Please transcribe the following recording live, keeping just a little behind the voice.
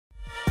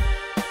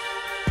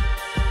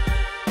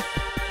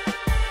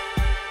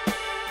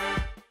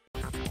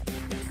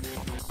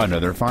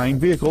Another fine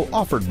vehicle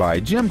offered by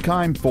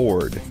Keim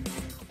Ford.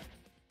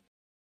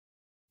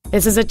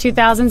 This is a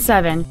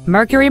 2007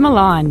 Mercury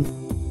Milan.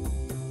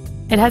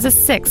 It has a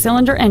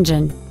 6-cylinder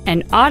engine,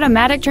 an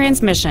automatic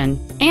transmission,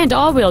 and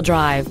all-wheel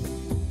drive.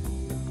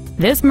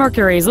 This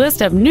Mercury's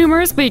list of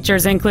numerous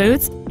features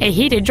includes a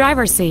heated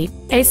driver's seat,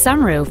 a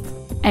sunroof,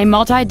 a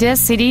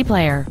multi-disc CD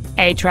player,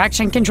 a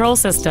traction control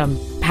system,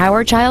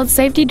 power child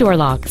safety door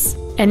locks,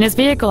 and this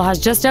vehicle has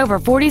just over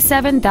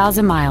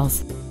 47,000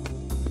 miles.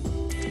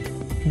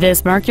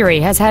 This Mercury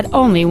has had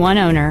only one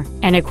owner,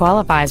 and it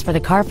qualifies for the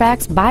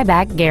Carfax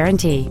buyback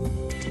guarantee.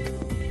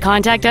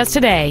 Contact us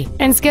today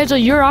and schedule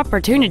your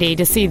opportunity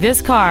to see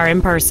this car in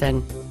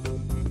person.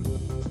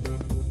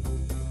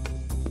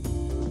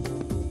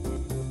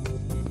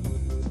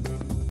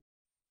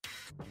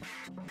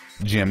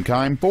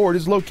 Keim Ford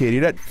is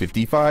located at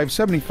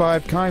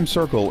 5575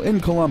 Keimcircle in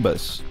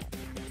Columbus.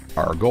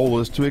 Our goal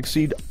is to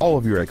exceed all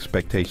of your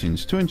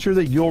expectations to ensure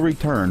that you'll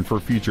return for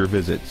future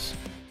visits.